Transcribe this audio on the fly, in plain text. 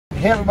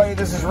Hey everybody,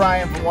 this is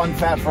Ryan from One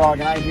Fat Frog,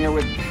 and I'm here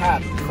with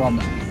Pat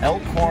from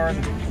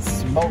Elkhorn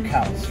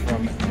Smokehouse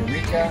from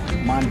Eureka,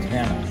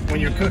 Montana.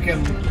 When you're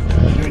cooking,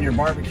 doing your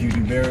barbecue,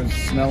 do bears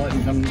smell it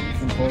and come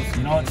close?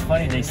 You know, it's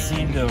funny, they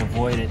seem to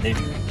avoid it.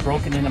 They've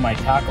broken into my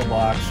tackle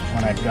box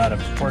when I've got a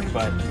pork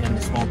butt in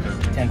the smoker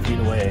 10 feet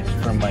away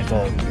from my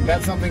boat.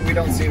 That's something we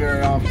don't see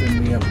very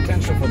often, the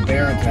potential for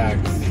bear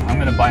attacks. I'm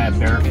going to buy a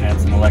bear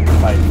fence, an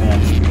electrified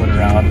fence, to put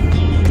around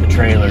the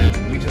trailer.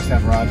 We just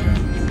have Roger.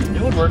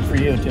 It would work for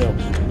you, too.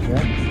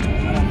 Yeah?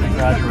 I don't think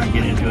Roger would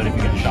get into it if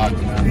you got shocked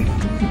enough.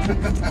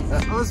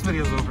 Oh, this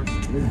video's over.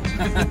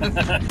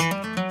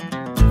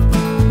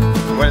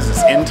 What is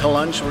this, into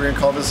lunch? We're gonna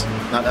call this,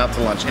 not out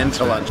to lunch,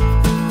 into lunch.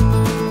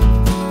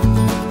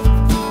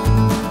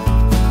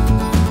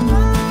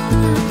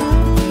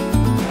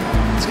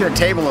 Let's get a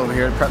table over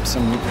here to prep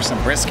some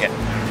brisket.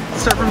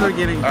 Start from the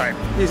beginning. All right.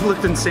 You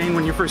looked insane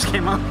when you first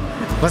came up.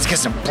 Let's get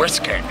some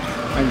brisket.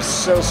 I'm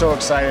so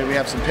excited. We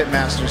have some pit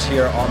masters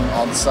here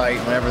on site.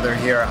 Whenever they're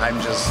here,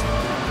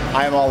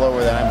 I'm all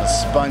over that. I'm a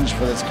sponge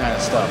for this kind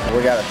of stuff.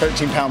 We got a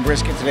 13-pound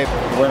brisket today.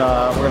 We're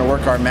gonna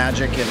work our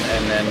magic,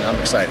 and then I'm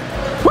excited.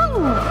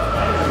 Woo!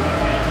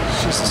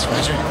 Jesus,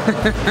 Roger.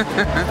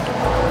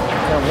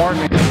 Gotta warn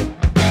me.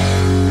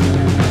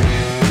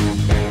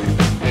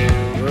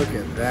 Look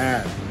at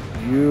that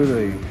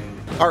beauty.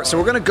 All right, so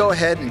we're gonna go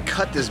ahead and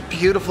cut this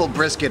beautiful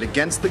brisket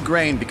against the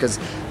grain because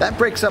that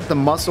breaks up the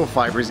muscle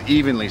fibers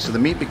evenly so the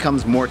meat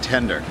becomes more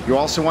tender. You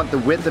also want the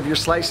width of your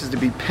slices to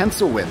be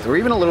pencil width or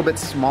even a little bit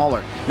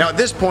smaller. Now at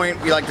this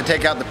point, we like to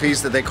take out the piece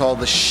that they call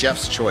the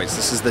chef's choice.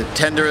 This is the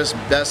tenderest,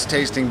 best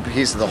tasting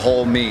piece of the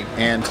whole meat,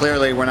 and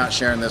clearly we're not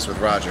sharing this with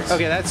Roger.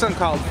 Okay, that's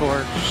uncalled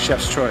for.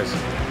 Chef's choice.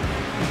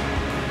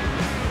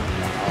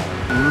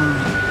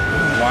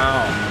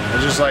 Wow,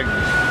 it just like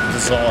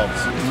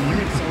dissolves.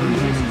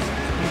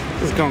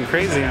 It's going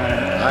crazy on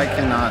it. I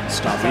cannot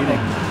stop eating.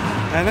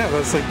 I know,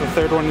 that's like the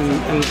third one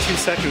in 2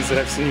 seconds that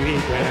I've seen you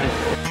eat right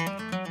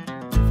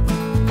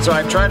now. So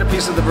I've tried a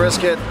piece of the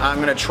brisket. I'm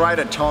gonna try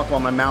to talk while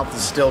my mouth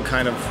is still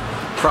kind of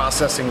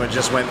processing what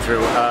just went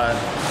through.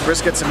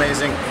 Brisket's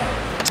amazing.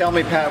 Tell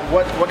me, Pat,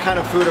 what kind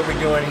of food are we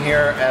doing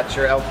here at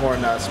your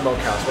Elkhorn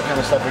Smokehouse? What kind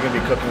of stuff are we gonna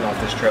be cooking off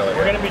this trailer?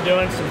 We're going to be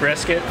doing some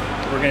brisket.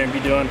 We're going to be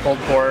doing pulled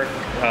pork,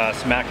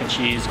 some mac and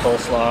cheese,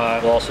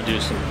 coleslaw. We'll also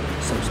do some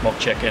smoked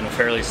chicken,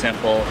 fairly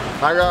simple.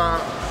 I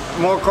got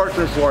more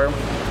questions for you.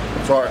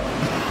 Sorry.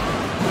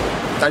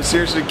 I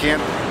seriously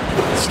can't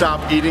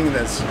stop eating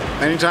this.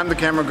 Anytime the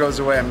camera goes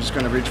away, I'm just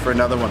gonna reach for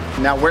another one.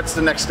 Now, what's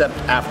the next step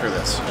after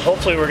this?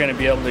 Hopefully we're going to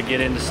be able to get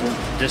into some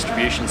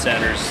distribution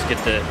centers,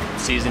 get the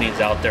seasonings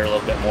out there a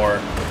little bit more,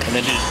 and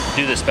then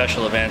do the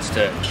special events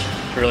to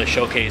really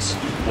showcase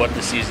what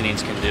the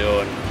seasonings can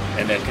do,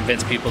 and then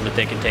convince people that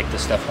they can take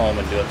this stuff home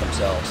and do it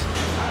themselves.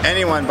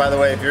 Anyone, by the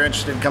way, if you're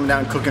interested in coming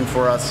down and cooking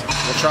for us,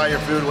 we'll try your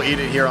food, we'll eat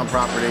it here on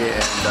property,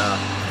 and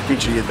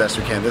feature you the best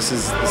we can. This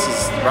is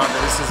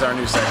our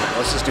new segment.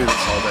 Let's just do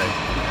this all day.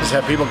 Just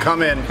have people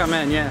come in,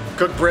 yeah.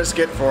 cook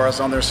brisket for us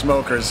on their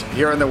smokers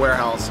here in the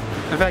warehouse.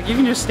 In fact, you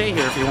can just stay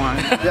here if you want.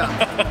 Yeah.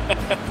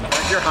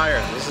 Like you're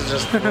hired. This is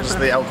just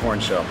the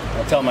Elkhorn show.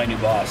 I'll tell my new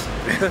boss.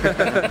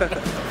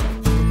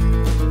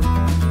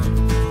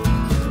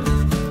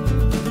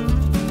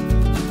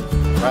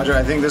 Roger,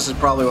 I think this is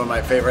probably one of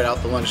my favorite Out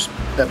to Lunch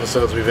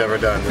episodes we've ever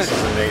done. This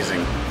is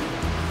amazing.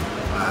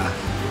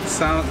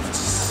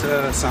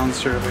 Sounds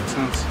terrific.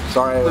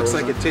 Sorry. Looks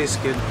like it tastes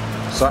good.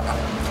 So,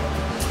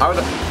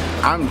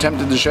 I'm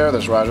tempted to share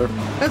this, Roger.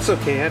 That's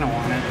okay, I don't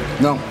want it.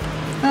 No.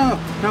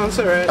 No, it's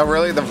alright. Oh,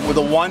 really? The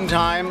one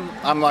time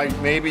I'm like,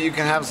 maybe you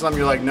can have some,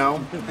 you're like, no?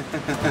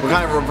 What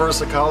kind of reverse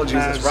psychology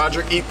is this?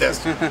 Roger, eat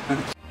this.